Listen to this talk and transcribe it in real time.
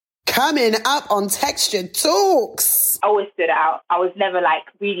coming up on Texture Talks. I always stood out. I was never like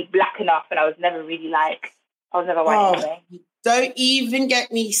really black enough, and I was never really like, I was never white anyway. Don't even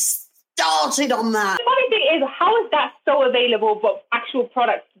get me started on that. The funny thing is, how is that so available, but actual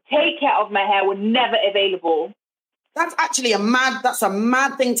products to take care of my hair were never available? That's actually a mad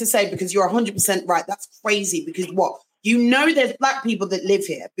thing to say, because you're 100% right. That's crazy, because what? You know there's black people that live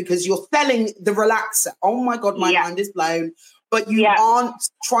here because you're selling the relaxer. Oh my God, my mind is blown. But you aren't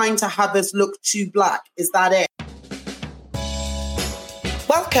trying to have us look too black. Is that it?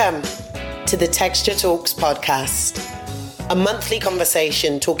 Welcome to the Texture Talks podcast, a monthly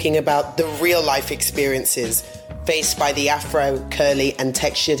conversation talking about the real life experiences faced by the Afro, curly and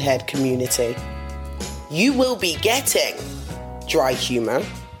textured head community. You will be getting dry humor,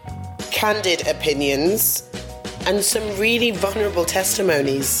 candid opinions, and some really vulnerable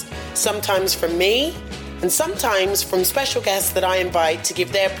testimonies, sometimes from me and sometimes from special guests that I invite to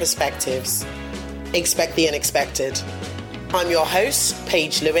give their perspectives. Expect the unexpected. I'm your host,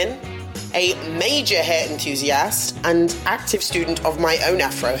 Paige Lewin, a major hair enthusiast and active student of my own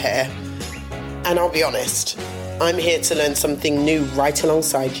Afro hair. And I'll be honest, I'm here to learn something new right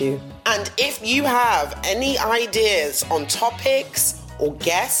alongside you. And if you have any ideas on topics or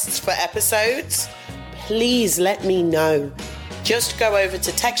guests for episodes, please let me know. Just go over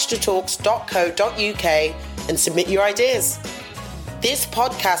to texturetalks.co.uk and submit your ideas. This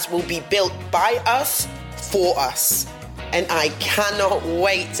podcast will be built by us for us, and I cannot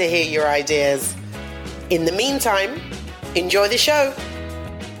wait to hear your ideas. In the meantime, enjoy the show.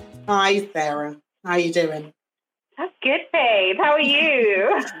 Hi, Sarah. How are you doing? That's good, babe. How are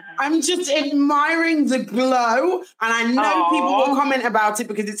you? I'm just admiring the glow, and I know people will comment about it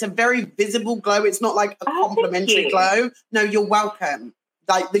because it's a very visible glow. It's not like a complimentary glow. No, you're welcome.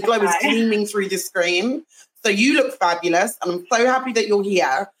 Like, the glow is gleaming through the screen. So you look fabulous, and I'm so happy that you're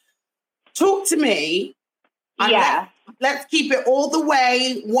here. Talk to me. Let's keep it all the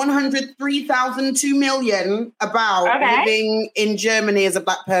way 103,000, 2 million about living in Germany as a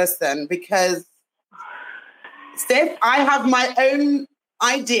black person, because Steph, I have my own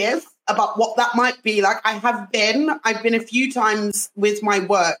ideas about what that might be like. I've been a few times with my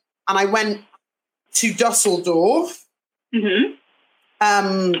work, and I went to Dusseldorf. Mm-hmm.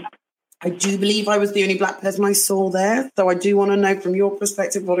 I do believe I was the only black person I saw there. So I do want to know from your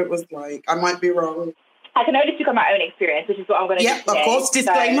perspective what it was like. I might be wrong. I can only speak on my own experience, which is what I'm going to do today. Of course,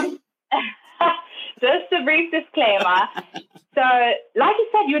 disclaimer. So, just a brief disclaimer. So, like you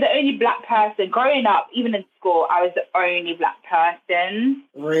said, you're the only black person. Growing up, even in school, I was the only black person.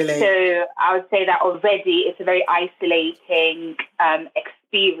 Really? So I would say that already it's a very isolating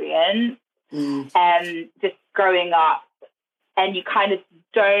experience. Just growing up, and you kind of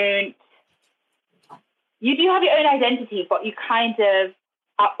don't... You do have your own identity, but you kind of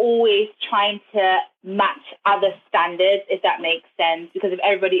are always trying to match other standards, if that makes sense, because if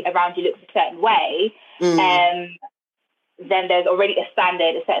everybody around you looks a certain way, then there's already a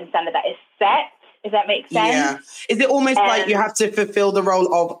certain standard that is set, if that makes sense. Yeah. Is it almost like you have to fulfill the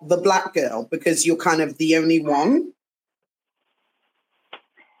role of the black girl because you're kind of the only one?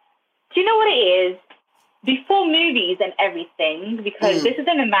 Do you know what it is? Before movies and everything, because this is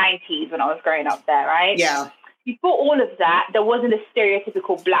in the 90s when I was growing up there, right? Yeah. Before all of that, there wasn't a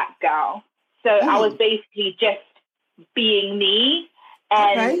stereotypical black girl. So I was basically just being me.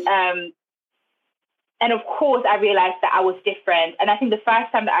 And and of course, I realized that I was different. And I think the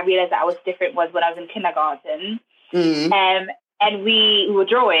first time that I realized that I was different was when I was in kindergarten. And we were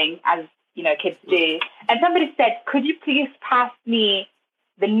drawing, as you know, kids do. And somebody said, "Could you please pass me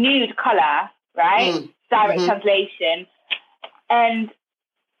the nude color?" Right? Direct translation. And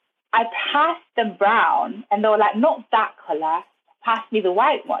I passed them brown, and they were like, "Not that color. Pass me the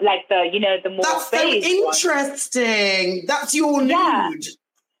white one, like the, you know, the more beige." That's so interesting. One. That's your nude. Yeah.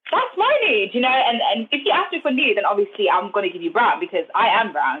 That's my nude, you know. And if you ask me for nude, then obviously I'm going to give you brown because I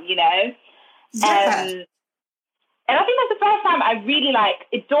am brown, you know. Yeah. And I think that's the first time I really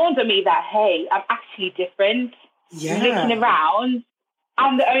it dawned on me that, hey, I'm actually different. Yeah. Looking around,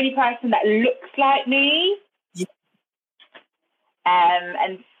 I'm the only person that looks like me. Yeah.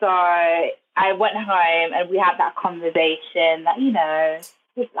 And so I went home and we had that conversation that, you know,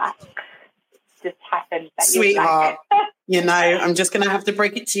 you're black. Just happened that Sweetheart, you're black. You know, I'm just going to have to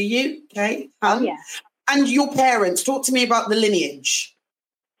break it to you, okay? Yeah. And your parents, talk to me about the lineage.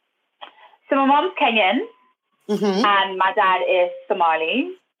 So my mom's Kenyan and my dad is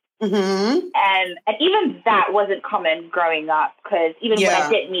Somali. And even that wasn't common growing up, because even when I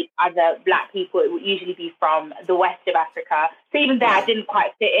did meet other black people, it would usually be from the west of Africa. So even there, I didn't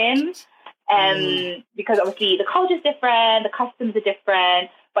quite fit in because obviously the culture's different, the customs are different.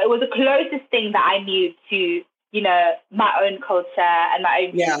 but it was the closest thing that I knew to, you know, my own culture and my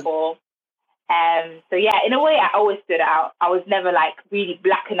own people. So yeah, in a way, I always stood out. I was never like really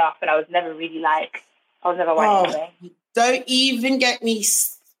black enough, and I was never really like, I was never white anyway. Don't even get me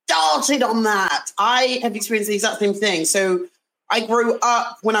started on that. I have experienced the exact same thing. So I grew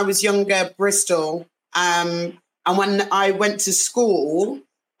up when I was younger, Bristol. And when I went to school,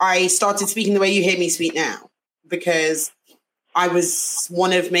 I started speaking the way you hear me speak now, because I was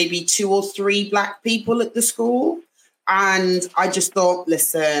one of maybe 2 or 3 black people at the school. And I just thought,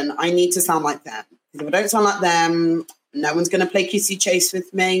 listen, I need to sound like them. If I don't sound like them, no one's going to play kissy chase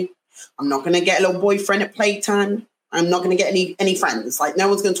with me. I'm not going to get a little boyfriend at playtime. I'm not going to get any friends. Like, no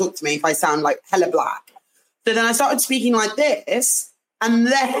one's going to talk to me if I sound like hella black. So then I started speaking like this. And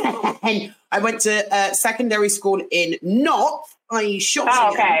then I went to secondary school in North, i.e. Shottingham.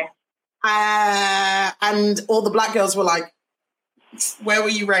 Oh, okay. And all the black girls were like, where were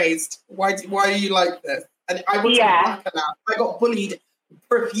you raised? Why are you like this? And I wasn't black enough. I got bullied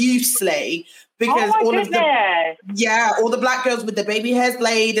profusely because all the black girls with the baby hairs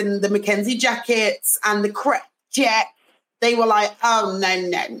laid and the Mackenzie jackets and the crepe check, they were like, oh,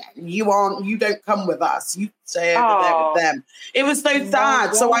 no, you don't come with us. You stay over there with them. It was so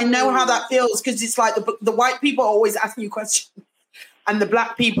sad. So I know how that feels, because it's like the white people are always asking you questions and the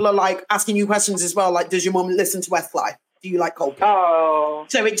black people are like asking you questions as well. Like, does your mom listen to Westlife? Do you like Coldplay? Oh.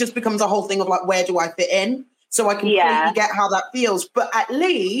 So it just becomes a whole thing of like, where do I fit in? So I completely get how that feels. But at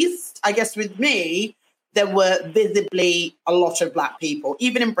least, I guess with me, there were visibly a lot of black people,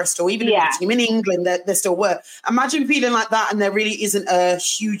 even in Bristol, even in England, there still were. Imagine feeling like that and there really isn't a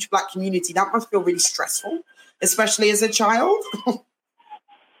huge black community. That must feel really stressful, especially as a child.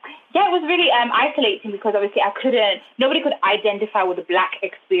 Yeah, it was really isolating, because obviously nobody could identify with the black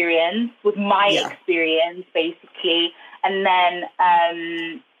experience, with my experience, basically. And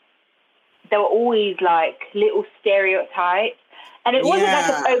then there were always like little stereotypes. And it wasn't like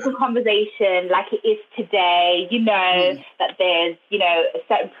an open conversation like it is today, you know, that there's, you know, a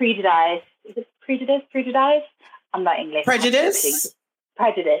certain prejudice. Is it prejudice? I'm not English. Prejudice,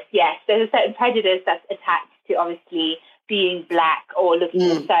 yes. There's a certain prejudice that's attached to obviously being black or looking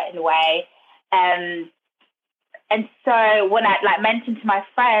a certain way. And so when I like mentioned to my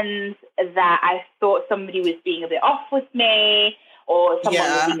friends that I thought somebody was being a bit off with me, or someone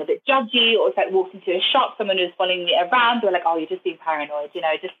was being a bit judgy, or if I walked into a shop, someone was following me around, they were like, oh, you're just being paranoid, you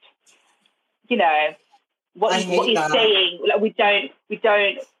know, just, you know, what you're saying, like, we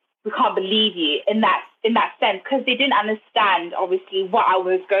can't believe you in that sense, because they didn't understand, obviously, what I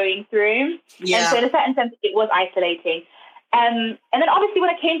was going through. Yeah. And so in a certain sense, it was isolating. And then obviously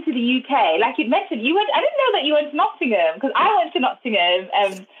when I came to the UK, like you mentioned, I didn't know that you went to Nottingham, because I went to Nottingham, I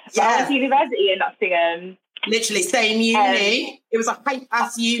went to university in Nottingham. Literally, same uni. It was a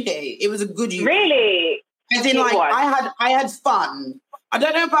high-pass uni. It was a good uni. Really? As in, like, I had fun. I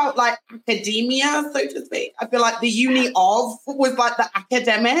don't know about, like, academia, so to speak. I feel like the uni of was, like, the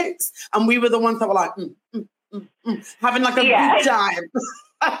academics, and we were the ones that were, like, having, like, a good time.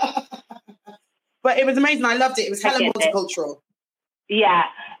 But it was amazing. I loved it. It was hella multicultural. Yeah.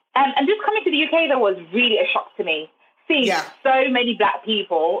 And just coming to the UK, that was really a shock to me. Seeing so many black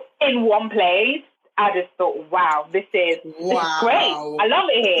people in one place, I just thought, wow, this is great. I love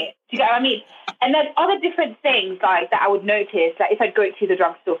it here. Do you get what I mean? And there's other different things like that I would notice. Like if I'd go to the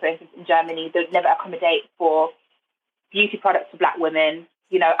drugstore, for instance, in Germany, they'd never accommodate for beauty products for black women.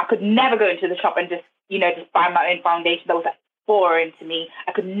 You know, I could never go into the shop and just buy my own foundation. That was like foreign to me.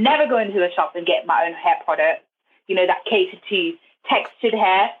 I could never go into the shop and get my own hair product, you know, that catered to textured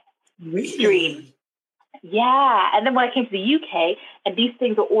hair. Really? Dream. Yeah. And then when I came to the UK, and these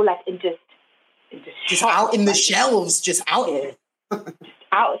things are all like just out in the shelves, just out here.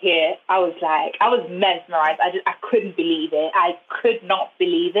 Out here, I was mesmerized. I couldn't believe it. I could not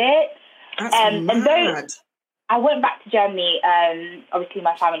believe it. That's mad. And though I went back to Germany, obviously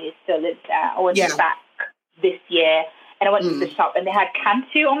my family still lives there. I went back this year, and I went to the shop, and they had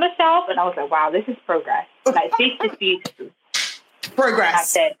Cantu on the shelf, and I was like, wow, this is progress. Like, this is beautiful. Progress. I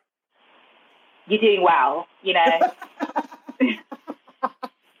said, you're doing well, you know.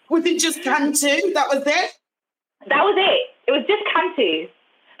 Was it just Cantu? That was it? That was it. It was just Cantu.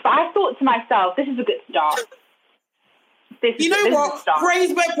 But I thought to myself, this is a good start. You know what?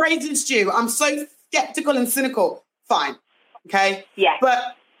 Praise where praise is due. I'm so skeptical and cynical. Fine. Okay? Yeah.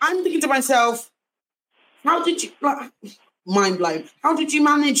 But I'm thinking to myself, how did you, like, mind blown, how did you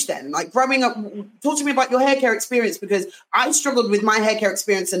manage then? Like growing up, talk to me about your hair care experience, because I struggled with my hair care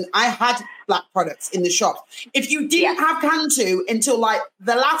experience and I had black products in the shop. If you didn't have Cantu until like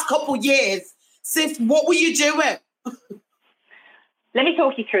the last couple years, sis, what were you doing? let me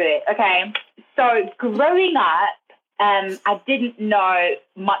talk you through it. Okay. So growing up, I didn't know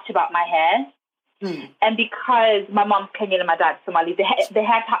much about my hair. And because my mom's Kenyan and my dad's Somali, the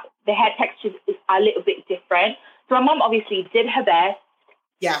hair texture is a little bit different. So my mom obviously did her best,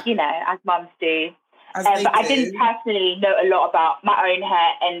 you know, as moms do. But I didn't personally know a lot about my own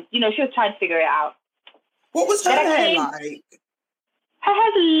hair, and, you know, she was trying to figure it out. What was her hair like? Her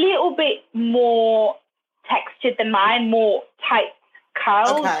hair's a little bit more textured than mine, more tight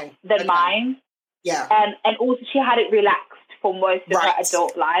curls than mine. Yeah. And also she had it relaxed for most of her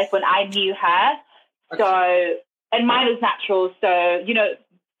adult life when I knew her. So, and mine was natural. So, you know,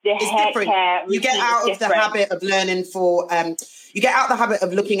 the hair care. You get out of the habit of learning you get out the habit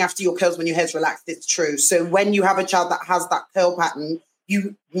of looking after your curls when your hair's relaxed. It's true. So when you have a child that has that curl pattern,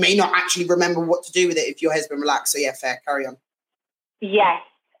 you may not actually remember what to do with it if your hair's been relaxed. So yeah, fair. Carry on. Yes,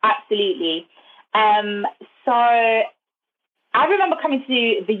 absolutely. So I remember coming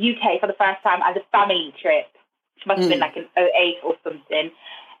to the UK for the first time as a family trip. It must have been like in 2008 or something.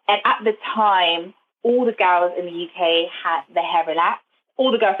 And at the time, all the girls in the UK had their hair relaxed.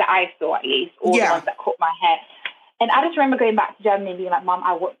 All the girls that I saw, at least. All the ones that caught my hair. And I just remember going back to Germany and being like, Mum,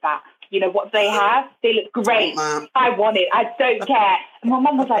 I want that. You know, what they have, they look great. I want it. I don't care. And my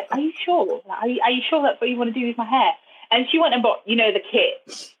mum was like, are you sure? Like, are you sure that's what you want to do with my hair? And she went and bought, you know, the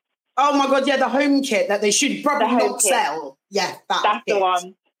kit. Oh, my God, yeah, the home kit that they should probably not sell. Yeah, that's the one.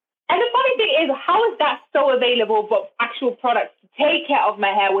 And the funny thing is, how is that so available, but actual products to take care of my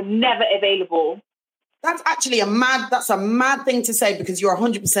hair were never available? That's actually a mad thing to say, because you're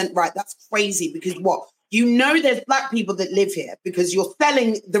 100% right. That's crazy, because what? You know there's black people that live here because you're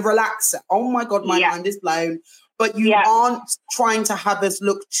selling the relaxer. Oh, my God, my mind is blown. But you aren't trying to have us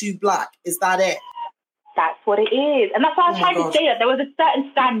look too black. Is that it? That's what it is. And that's why I was trying to say that there was a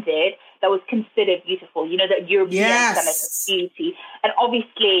certain standard that was considered beautiful, you know, that European standard of beauty. And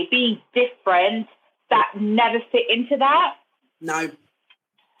obviously being different, that never fit into that. No.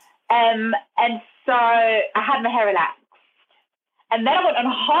 And so I had my hair relaxed. And then I went on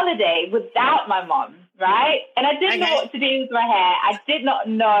holiday without my mom, right? And I didn't know what to do with my hair. I did not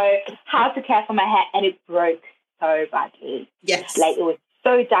know how to care for my hair, and it broke so badly. Yes. Like, it was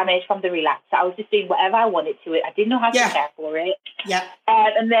so damaged from the relaxer. I was just doing whatever I wanted to it. I didn't know how to care for it. Yeah.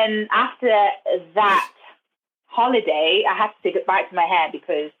 And then after that holiday, I had to say goodbye to my hair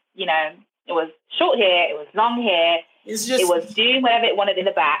because, you know, it was short hair, it was long hair. It was doing whatever it wanted in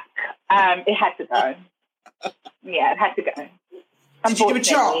the back. It had to go. Yeah, it had to go. Did you do a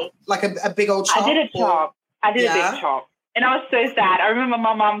chop? Like a big old chop? I did a chop. I did a big chop. And I was so sad. I remember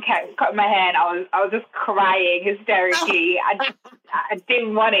my mom cut my hair and I was just crying hysterically. I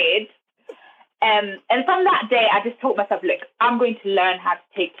didn't want it. And from that day, I just told myself, look, I'm going to learn how to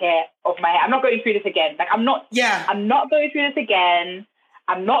take care of my hair. I'm not going through this again. Like, I'm not going through this again.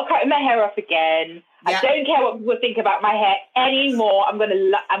 I'm not cutting my hair off again. I don't care what people think about my hair anymore. I'm going to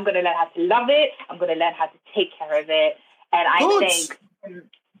learn how to love it. I'm going to learn how to take care of it. And I think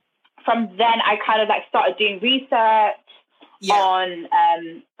from then I kind of like started doing research on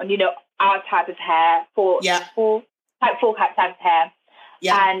you know, our type of hair for type of hair.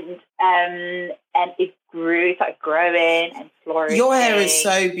 Yeah. And it grew, started growing and flourishing. Your hair is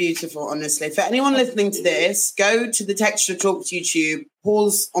so beautiful, honestly. For anyone listening to this, go to the Texture Talks YouTube,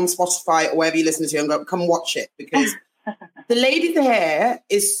 pause on Spotify or wherever you listen to and go, come watch it, because the lady's hair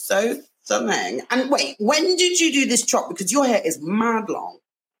is so stunning. And wait, when did you do this chop? Because your hair is mad long.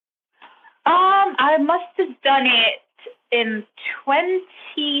 I must have done it in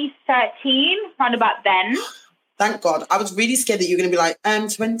 2013, around about then. Thank God. I was really scared that you were going to be like,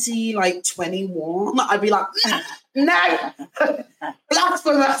 21. I'd be like, no,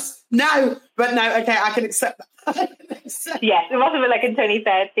 blasphemous. No, but no, okay, I can accept that. Yes, it must have been like in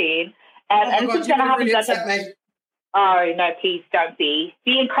 2013. And God, since then I haven't done it. Oh, no, please don't be.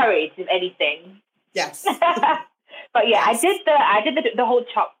 Be encouraged, if anything. Yes. But yeah, I did the whole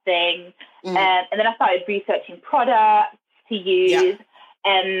chop thing. And then I started researching products to use. Yeah.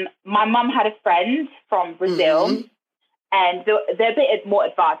 And my mum had a friend from Brazil, and they're a bit more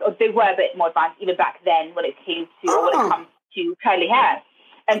advanced, or they were a bit more advanced even back then when it came to when it comes to curly hair.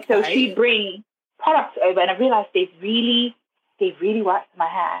 And so she'd bring products over, and I realized they really worked for my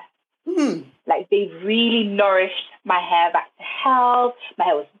hair. Like, they really nourished my hair back to health. My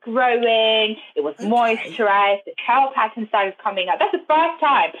hair was growing. It was moisturized. The curl pattern started coming out. That's the first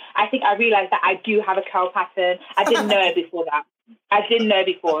time I think I realized that I do have a curl pattern. I didn't know it before that.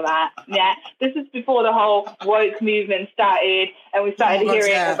 Yeah. This is before the whole woke movement started, and we started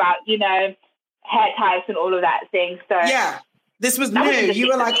hearing about, you know, hair types and all of that thing. So yeah, this was new. You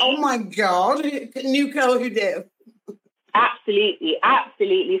were like, oh my God, new curl, who did? Absolutely.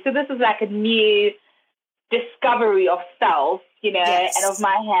 Absolutely. So this was like a new discovery of self, you know, and of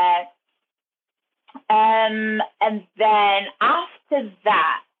my hair. And then after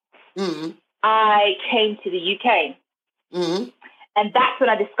that, I came to the UK. And that's when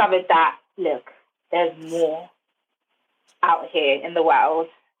I discovered that, look, there's more out here in the world.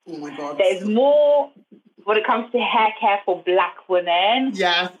 Oh my God. There's more when it comes to hair care for Black women.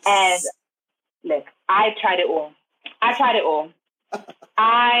 Yes. And look, I tried it all.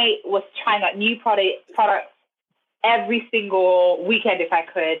 I was trying out new products every single weekend if I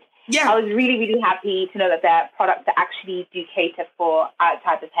could. Yeah. I was really, really happy to know that there are products that actually do cater for our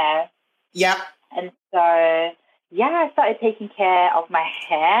type of hair. Yeah. And so, yeah, I started taking care of my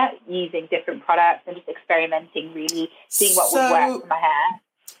hair using different products and just experimenting, really seeing what would work for my hair.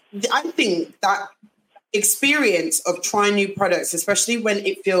 I think that experience of trying new products, especially when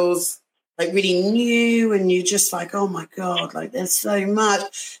it feels like really new and you're just like, oh my God, like there's so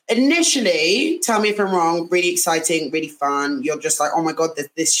much. Initially, tell me if I'm wrong, really exciting, really fun. You're just like, oh my God, there's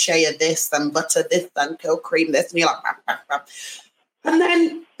this shea of this, then butter this, then curl cream this. And you're like, bah, bah, bah. And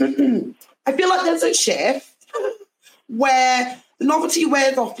then I feel like there's a shift where the novelty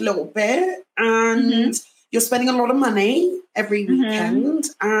wears off a little bit and you're spending a lot of money every weekend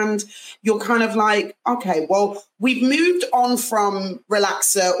and you're kind of like, okay, well, we've moved on from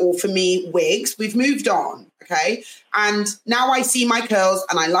relaxer or for me, wigs. We've moved on, okay? And now I see my curls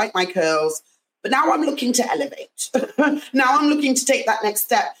and I like my curls, but now I'm looking to elevate. Now I'm looking to take that next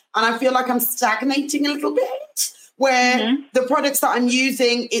step. And I feel like I'm stagnating a little bit where the products that I'm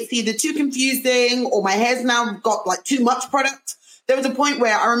using, it's either too confusing or my hair's now got like too much product. There was a point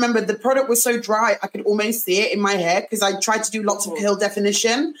where I remember the product was so dry, I could almost see it in my hair because I tried to do lots of curl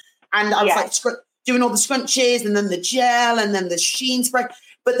definition. And I was like doing all the scrunchies and then the gel and then the sheen spray.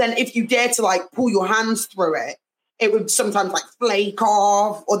 But then if you dare to like pull your hands through it, it would sometimes like flake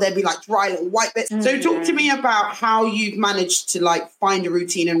off or there'd be like dry little white bits. So talk to me about how you've managed to like find a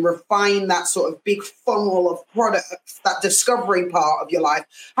routine and refine that sort of big funnel of products, that discovery part of your life.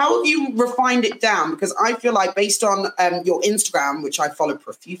 How have you refined it down? Because I feel like based on your Instagram, which I follow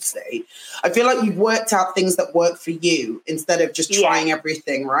profusely, I feel like you've worked out things that work for you instead of just trying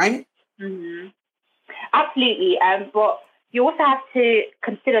everything, right? Absolutely. But you also have to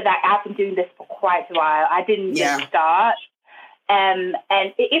consider that I've been doing this for quite a while. I didn't just start. And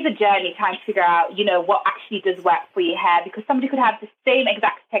it is a journey trying to figure out, you know, what actually does work for your hair, because somebody could have the same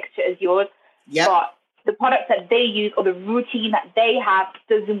exact texture as yours, but the products that they use or the routine that they have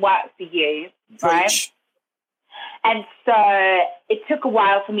doesn't work for you, right? And so it took a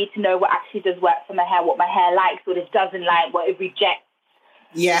while for me to know what actually does work for my hair, what my hair likes, what it doesn't like, what it rejects.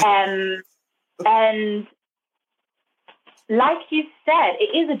 And like you said,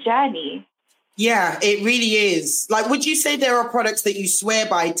 it is a journey. Yeah, it really is. Like, would you say there are products that you swear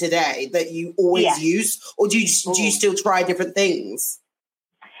by today that you always use? Or do you still try different things?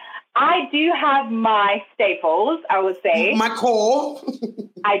 I do have my staples, I would say. My core.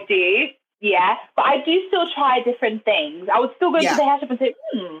 I do, yeah. But I do still try different things. I would still go to the hair shop and say,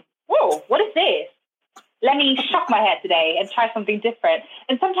 whoa, what is this? Let me shock my hair today and try something different.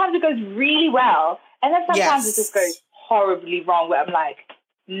 And sometimes it goes really well. And then sometimes it just goes horribly wrong where I'm like,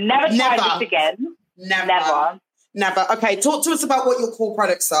 never try this again. Never. Okay, talk to us about what your core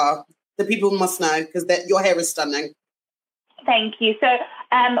products are. The people must know because your hair is stunning. Thank you. So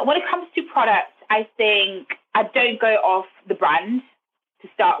when it comes to products, I think I don't go off the brand to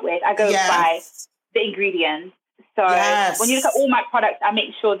start with. I go by the ingredients. So when you look at all my products, I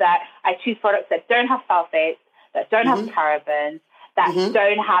make sure that I choose products that don't have sulfates, that don't have parabens, that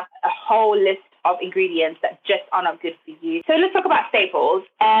don't have a whole list of ingredients that just are not good for you. So let's talk about staples.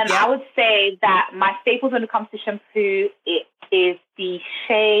 I would say that my staples when it comes to shampoo, it is the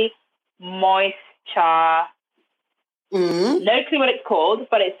Shea Moisture. No clue what it's called,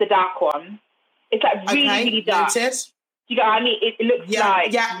 but it's the dark one. It's like really, really dark. Noted. You know what I mean? It looks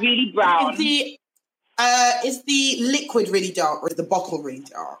like really brown. Is the liquid really dark or is the bottle really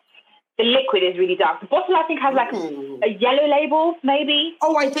dark? The liquid is really dark. The bottle, I think, has like a yellow label, maybe.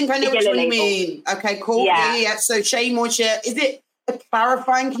 Oh, I think I know what you mean. Okay, cool. Yeah. So Shea Moisture, is it a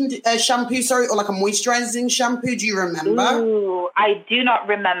clarifying shampoo, or like a moisturizing shampoo? Do you remember? Ooh, I do not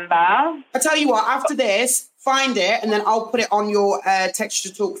remember. I'll tell you what, after this, find it, and then I'll put it on your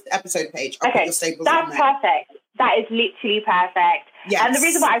Texture Talks episode page. I'll put your staples on there. That's perfect. That is literally perfect. Yes. And the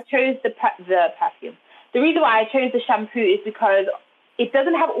reason why I chose the perfume, the reason why I chose the shampoo is because it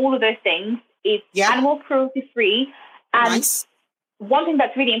doesn't have all of those things. It's animal cruelty free. And one thing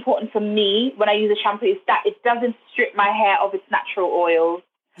that's really important for me when I use a shampoo is that it doesn't strip my hair of its natural oils.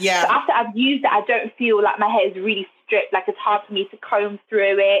 Yeah. So after I've used it, I don't feel like my hair is really stripped. Like, it's hard for me to comb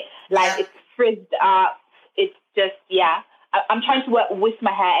through it. Like, it's frizzed up. It's just, I'm trying to work with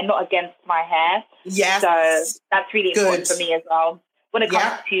my hair and not against my hair. Yes. So that's really important for me as well when it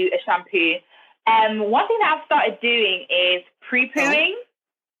comes to a shampoo. One thing that I've started doing is pre-pooing.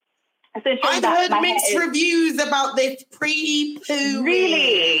 So I've heard mixed reviews about this pre-pooing.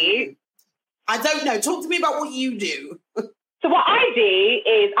 Really? I don't know. Talk to me about what you do. So what I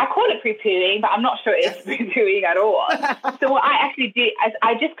do is I call it pre-pooing, but I'm not sure it's pre-pooing at all. So what I actually do is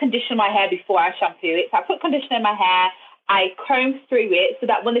I just condition my hair before I shampoo it. So I put conditioner in my hair, I comb through it so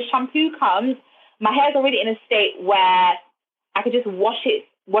that when the shampoo comes, my hair's already in a state where I could just wash it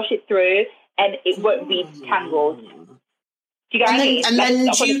through and it won't be tangled. Do you get what I mean? And then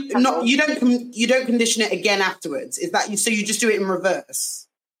you don't condition it again afterwards. Is that so? You just do it in reverse?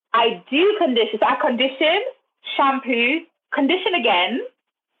 I do condition. So I condition, shampoo, condition again.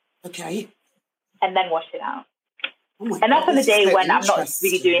 Okay. And then wash it out. Oh and that's on the day so when I'm not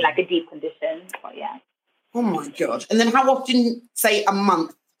really doing like a deep condition. But yeah. Oh my God. And then how often, say a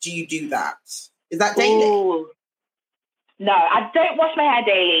month, do you do that? Is that daily? Ooh. No, I don't wash my hair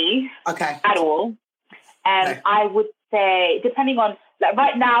daily. Okay. At all. I would say, depending on, like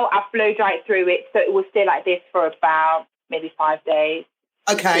right now, I've blow dried through it, so it will stay like this for about maybe 5 days.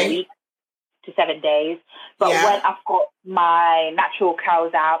 Okay. 2 weeks to 7 days. But when I've got my natural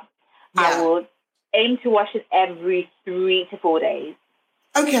curls out, I will aim to wash it every 3 to 4 days.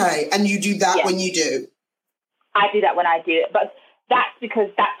 Okay. And you do that when you do? I do that when I do it. But that's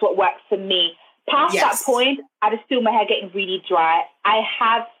because that's what works for me. Past that point, I just feel my hair getting really dry. I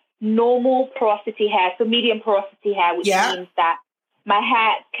have normal porosity hair, so medium porosity hair, which means that my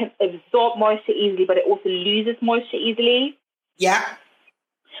hair can absorb moisture easily, but it also loses moisture easily. Yeah.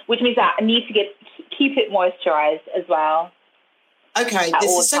 Which means that I need to keep it moisturized as well. Okay,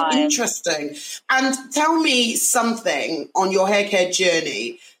 this is so interesting. And tell me something on your hair care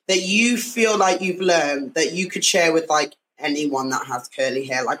journey that you feel like you've learned that you could share with like anyone that has curly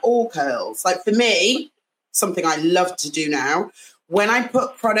hair, like all curls. Like for me, something I love to do now, when I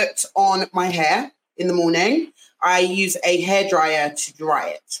put product on my hair in the morning, I use a hairdryer to dry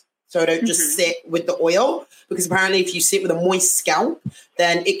it. So I don't just sit with the oil, because apparently if you sit with a moist scalp,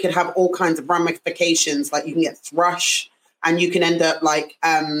 then it could have all kinds of ramifications. Like you can get thrush, and you can end up like,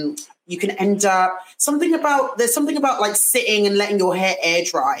 there's something about like sitting and letting your hair air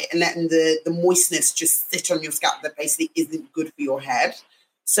dry and letting the moistness just sit on your scalp that basically isn't good for your head.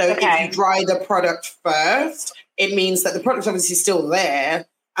 So if you dry the product first, it means that the product's obviously still there.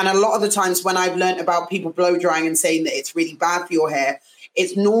 And a lot of the times when I've learned about people blow drying and saying that it's really bad for your hair,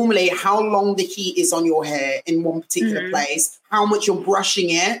 it's normally how long the heat is on your hair in one particular place, how much you're brushing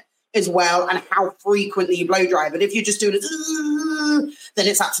it as well, and how frequently you blow dry. But if you're just doing it, then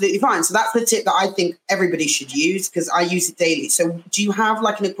it's absolutely fine. So that's the tip that I think everybody should use, because I use it daily. So do you have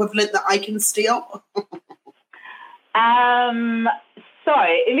like an equivalent that I can steal? So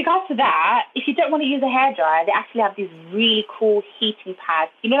in regards to that, if you don't want to use a hairdryer, they actually have these really cool heating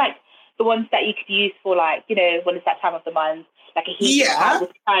pads. You know, like the ones that you could use for like, you know, when it's that time of the month, like a heating pad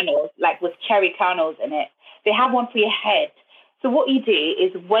with kernels, like with cherry kernels in it. They have one for your head. So what you do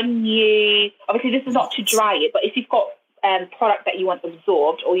is when you, obviously this is not to dry it, but if you've got product that you want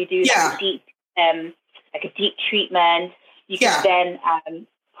absorbed, or you do like a deep treatment, you can then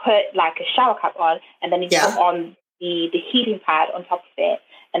put like a shower cap on, and then you put on the heating pad on top of it,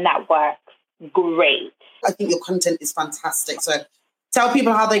 and that works great. I think your content is fantastic. So tell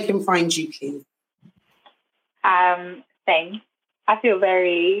people how they can find you, please. Thanks. I feel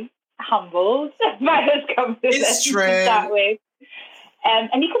very humbled by this conversation. It's true. To start with.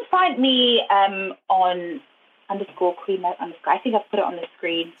 And you can find me on _Queen_. I think I've put it on the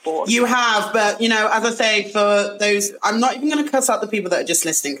screen for you have, but you know, as I say, for those, I'm not even going to cuss out the people that are just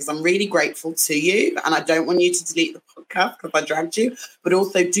listening, because I'm really grateful to you, and I don't want you to delete the podcast because I dragged you. But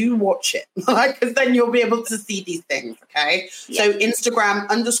also, do watch it, because then you'll be able to see these things. Okay, so Instagram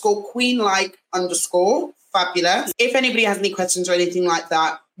 _Queen_. Fabulous. If anybody has any questions or anything like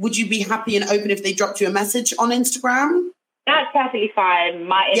that, would you be happy and open if they dropped you a message on Instagram? That's perfectly fine.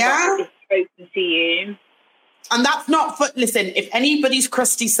 My inbox is open to you. And that's not for, listen, if anybody's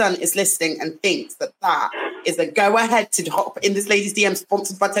crusty son is listening and thinks that that is a go-ahead to hop in this lady's DM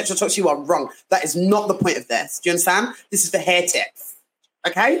sponsored by Texture Talks, you are wrong. That is not the point of this. Do you understand? This is for hair tips.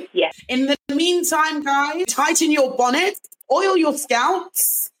 Okay? Yeah. In the meantime, guys, tighten your bonnet, oil your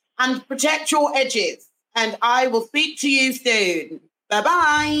scalps, and protect your edges. And I will speak to you soon.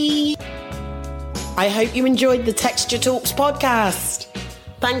 Bye-bye. I hope you enjoyed the Texture Talks podcast.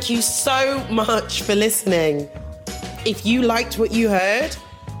 Thank you so much for listening. If you liked what you heard,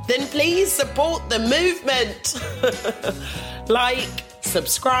 then please support the movement. Like,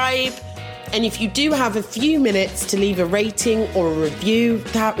 subscribe, and if you do have a few minutes to leave a rating or a review,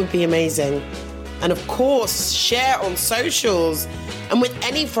 that would be amazing. And of course, share on socials and with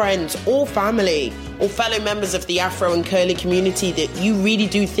any friends or family or fellow members of the Afro and Curly community that you really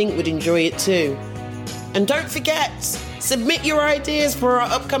do think would enjoy it too. And don't forget, submit your ideas for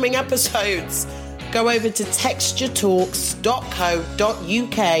our upcoming episodes. Go over to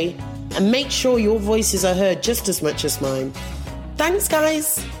texturetalks.co.uk and make sure your voices are heard just as much as mine. Thanks,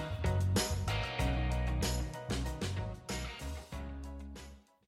 guys.